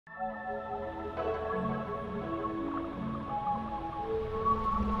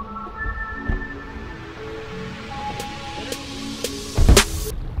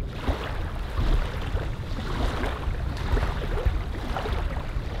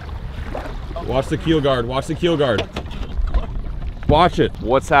Watch the keel guard, watch the keel guard. Watch it.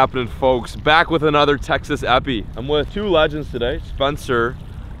 What's happening, folks? Back with another Texas Epi. I'm with two legends today, Spencer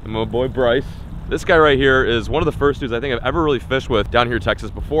and my boy Bryce. This guy right here is one of the first dudes I think I've ever really fished with down here in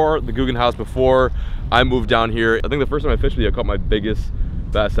Texas. Before the Googan house, before I moved down here, I think the first time I fished with you, I caught my biggest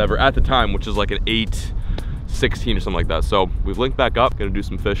bass ever at the time, which is like an 8-16 or something like that. So we've linked back up, gonna do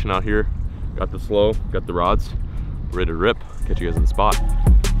some fishing out here. Got the slow, got the rods, ready to rip. Catch you guys in the spot.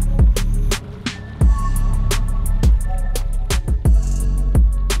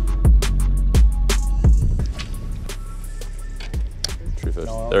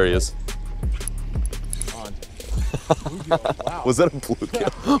 No, there he is. On. Wow. Was that a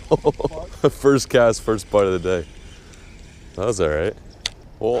bluegill? Oh, first cast, first bite of the day. That was all right.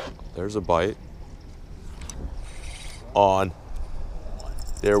 Oh, there's a bite. On.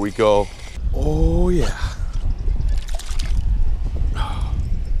 There we go. Oh yeah.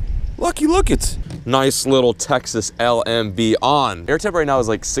 Lucky look, it's nice little Texas LMB on. Air temp right now is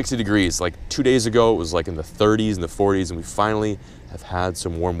like 60 degrees. Like 2 days ago, it was like in the 30s and the 40s, and we finally have had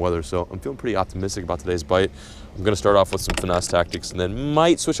some warm weather. So I'm feeling pretty optimistic about today's bite. I'm gonna start off with some finesse tactics and then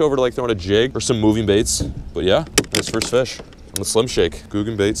might switch over to like throwing a jig or some moving baits. But yeah, this first fish on the Slim Shake.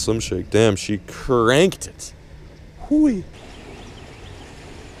 Googan bait, Slim Shake. Damn, she cranked it. Hooey.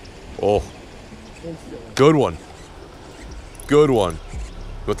 Oh, good one. Good one.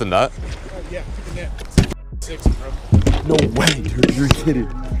 With the net? Yeah, the net. 6, bro. No way, dude. You're kidding.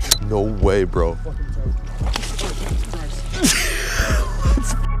 No way, bro.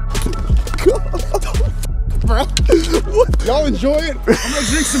 Bro, y'all enjoy it? I'm gonna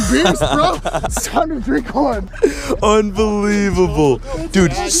drink some beers, bro. It's time to drink one. Unbelievable.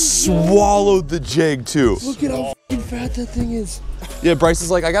 Dude, swallowed the jig too. Look at how fucking fat that thing is. Yeah, Bryce is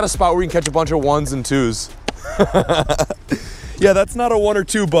like, I got a spot where you can catch a bunch of 1s and 2s. Yeah, that's not a 1 or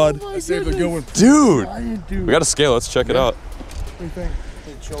 2, bud. I saved a good one. Dude, we got a scale. Let's check it out.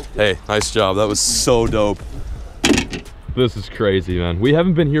 Hey, nice job. That was so dope. This is crazy, man. We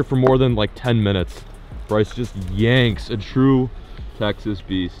haven't been here for more than like 10 minutes. Bryce just yanks a true Texas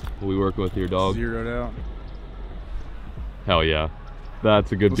beast. What we work with here, dog. Zeroed out. Hell yeah.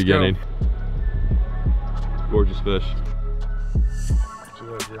 That's a good beginning. Gorgeous fish.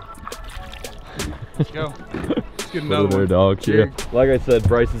 Let's go. Let's get another one. Dog. Yeah. Like I said,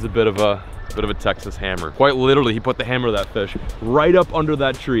 Bryce is a bit of a Texas hammer. Quite literally, he put the hammer to that fish right up under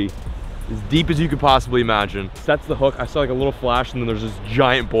that tree, as deep as you could possibly imagine. Sets the hook. I saw like a little flash, and then there's this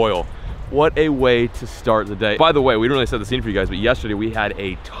giant boil. What a way to start the day. By the way, we didn't really set the scene for you guys, but yesterday we had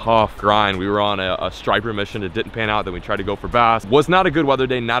a tough grind. We were on a striper mission. It didn't pan out. Then we tried to go for bass. Was not a good weather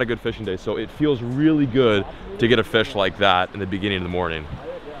day, not a good fishing day. So it feels really good to get a fish like that in the beginning of the morning.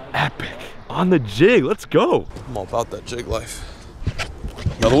 Epic. On the jig, let's go. I'm all about that jig life.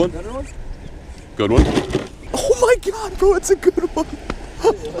 Another one? Good one. Oh my God, bro, it's a good one.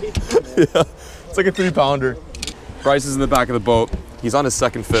 Yeah, it's like a 3-pounder. Bryce is in the back of the boat. He's on his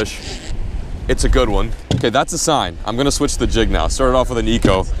second fish. It's a good one. Okay, that's a sign. I'm gonna switch the jig now. Started off with an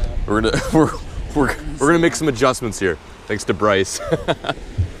eco. We're gonna make some adjustments here. Thanks to Bryce.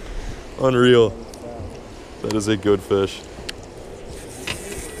 Unreal. That is a good fish.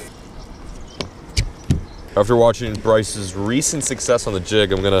 After watching Bryce's recent success on the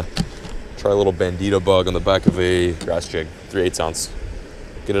jig, I'm gonna try a little bandito bug on the back of a grass jig, 3/8 ounce.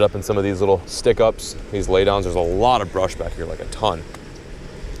 Get it up in some of these little stick ups, these lay downs. There's a lot of brush back here, like a ton.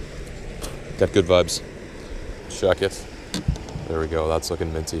 Got good vibes. Check it. There we go, that's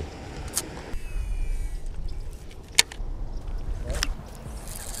looking minty.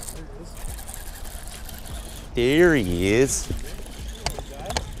 There he is.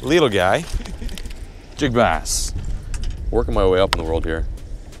 Little guy. Jig bass. Working my way up in the world here.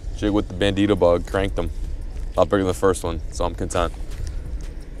 Jig with the bandito bug, cranked them. A lot bigger than the first one, so I'm content.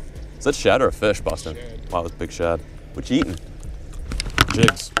 Is that shad or a fish, Bustin? Wow, that's big shad. What you eating?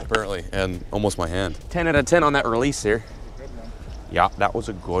 Jigs, apparently, and almost my hand. 10 out of 10 on that release here. Yeah, that was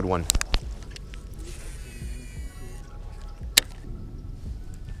a good one.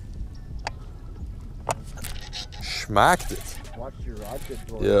 Smacked it. Watch your rod get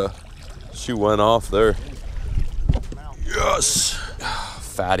broken. Yeah, she went off there. Yes!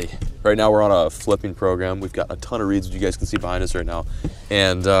 Fatty. Right now we're on a flipping program. We've got a ton of reeds, which you guys can see behind us right now.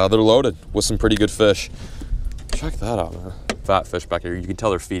 And they're loaded with some pretty good fish. Check that out, man. Fat fish back here. You can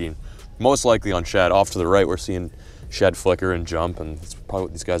tell they're feeding. Most likely on shad. Off to the right, we're seeing shed, flicker, and jump, and that's probably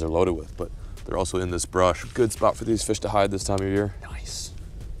what these guys are loaded with, but they're also in this brush. Good spot for these fish to hide this time of year. Nice.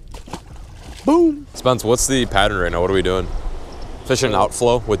 Boom. Spence, what's the pattern right now? What are we doing? Fishing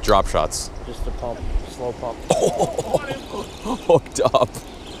outflow with drop shots. Just a pump, slow pump. Hooked up.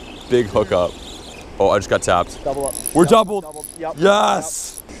 Big hookup. Oh, I just got tapped. Double up. We're doubled. Yep.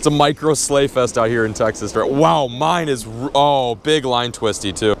 Yes. Yep. It's a micro sleigh fest out here in Texas. Right? Wow, mine is, oh, big line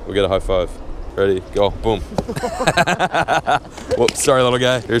twisty too. We'll get a high five. Ready, go, boom. Whoops, sorry little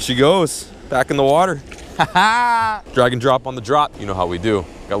guy. Here she goes, back in the water. Drag and drop on the drop. You know how we do.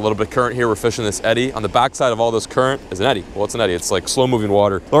 Got a little bit of current here. We're fishing this eddy. On the backside of all this current is an eddy. Well, it's an eddy. It's like slow moving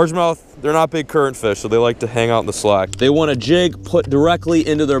water. Largemouth, they're not big current fish, so they like to hang out in the slack. They want a jig put directly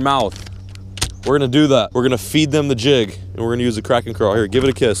into their mouth. We're gonna do that. We're gonna feed them the jig, and we're gonna use the crack and crawl. Here, give it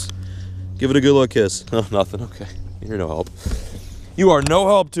a kiss. Give it a good little kiss. Oh, nothing, okay. You're no help. You are no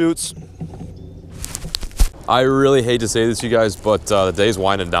help, Toots. I really hate to say this, you guys, but the day's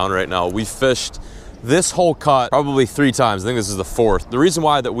winding down right now. We fished this whole cut probably 3 times. I think this is the 4th. The reason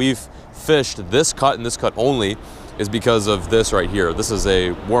why that we've fished this cut and this cut only is because of this right here. This is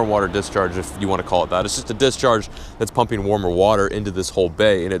a warm water discharge, if you want to call it that. It's just a discharge that's pumping warmer water into this whole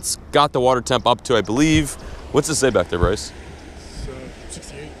bay, and it's got the water temp up to, I believe, what's it say back there, Bryce?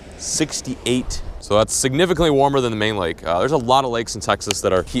 68. 68. So that's significantly warmer than the main lake. There's a lot of lakes in Texas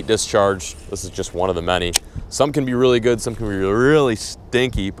that are heat discharge. This is just one of the many. Some can be really good, some can be really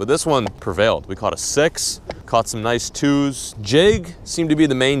stinky, but this one prevailed. We caught a 6, caught some nice 2s. Jig seemed to be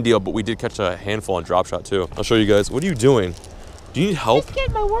the main deal, but we did catch a handful on drop shot too. I'll show you guys. What are you doing? Do you need help? Just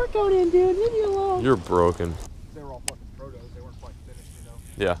getting my workout in, dude. Leave me alone. You're broken. They were all fucking protos. They weren't quite finished,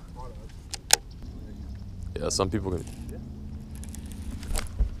 you know? Yeah. Yeah, some people can.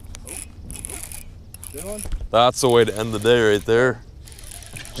 Good one. That's the way to end the day right there.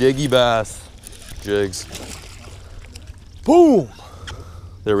 Jiggy bass. Jigs. Boom!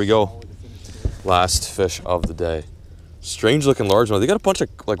 There we go. Last fish of the day. Strange looking largemouth. They got a bunch of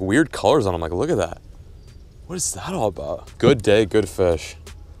like weird colors on them. Like, look at that. What is that all about? Good day, good fish.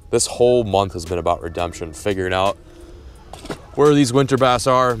 This whole month has been about redemption, figuring out where these winter bass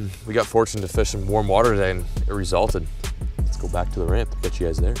are. We got fortunate to fish in warm water today and it resulted. Let's go back to the ramp, get you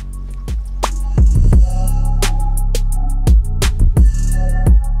guys there.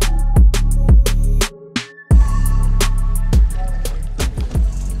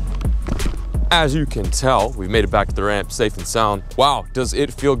 As you can tell, we've made it back to the ramp safe and sound. Wow, does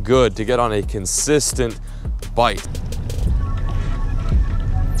it feel good to get on a consistent bite.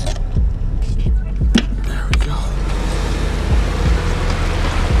 There we go.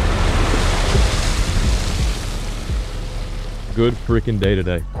 Good freaking day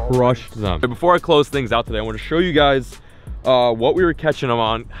today. Crushed them. Before I close things out today, I want to show you guys what we were catching them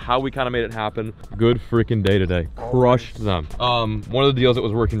on, how we kind of made it happen. Good freaking day today. Crushed them. One of the deals that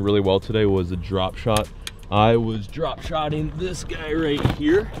was working really well today was a drop shot. I was drop shotting this guy right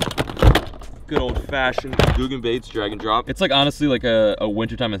here. Good old fashioned Googan baits, drag and drop. It's like honestly like a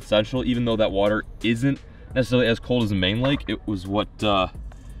wintertime essential, even though that water isn't necessarily as cold as the main lake. It was what,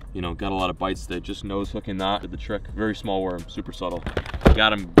 you know, got a lot of bites today. Just nose hooking that did the trick. Very small worm, super subtle.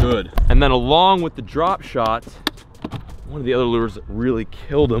 Got him good. And then along with the drop shot, one of the other lures that really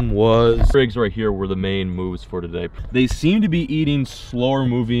killed him was rigs right here were the main moves for today. They seem to be eating slower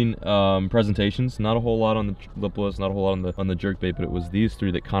moving presentations. Not a whole lot on the lipless, not a whole lot on the jerkbait, but it was these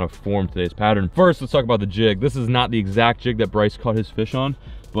 3 that kind of formed today's pattern. First, let's talk about the jig. This is not the exact jig that Bryce caught his fish on,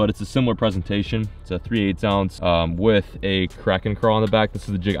 but it's a similar presentation. It's a 3/8 ounce with a crack and crawl on the back. This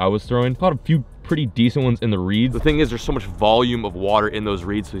is the jig I was throwing. Caught a few pretty decent ones in the reeds. The thing is, there's so much volume of water in those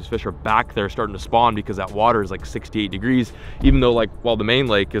reeds, so these fish are back there starting to spawn because that water is like 68 degrees, even though like, while the main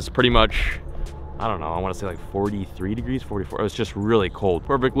lake is pretty much, I don't know, I want to say like 43 degrees, 44. It's just really cold.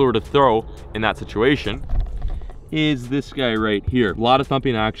 Perfect lure to throw in that situation is this guy right here. A lot of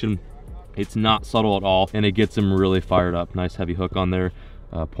thumping action. It's not subtle at all, and it gets him really fired up. Nice heavy hook on there.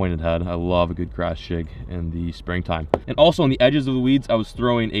 Pointed head. I love a good grass jig in the springtime. And also on the edges of the weeds, I was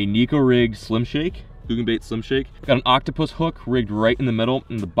throwing a Nico rig slim shake, Googan bait slim shake. Got an octopus hook rigged right in the middle,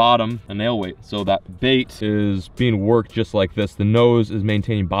 and the bottom a nail weight. So that bait is being worked just like this. The nose is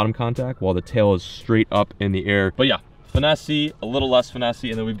maintaining bottom contact while the tail is straight up in the air. But yeah, finessey, a little less finessey,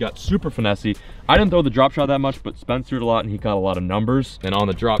 and then we've got super finessey. I didn't throw the drop shot that much, but Spence threw it a lot and he caught a lot of numbers. And on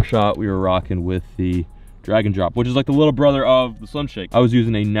the drop shot, we were rocking with the drag and drop, which is like the little brother of the slim shake. I was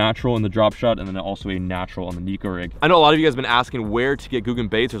using a natural in the drop shot and then also a natural on the Nico rig. I know a lot of you guys have been asking where to get Googan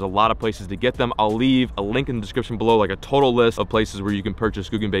baits. There's a lot of places to get them. I'll leave a link in the description below, like a total list of places where you can purchase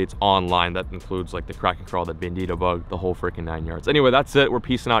Googan baits online. That includes like the crack and crawl, the bandito bug, the whole freaking 9 yards. Anyway, that's it. We're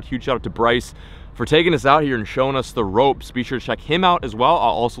peacing out. Huge shout out to Bryce for taking us out here and showing us the ropes. Be sure to check him out as well.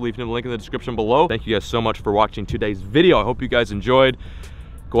 I'll also leave him a link in the description below. Thank you guys so much for watching today's video. I hope you guys enjoyed.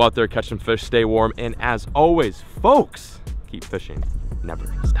 Go out there, catch some fish, stay warm, and as always, folks, keep fishing,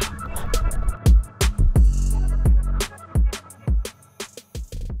 never stop.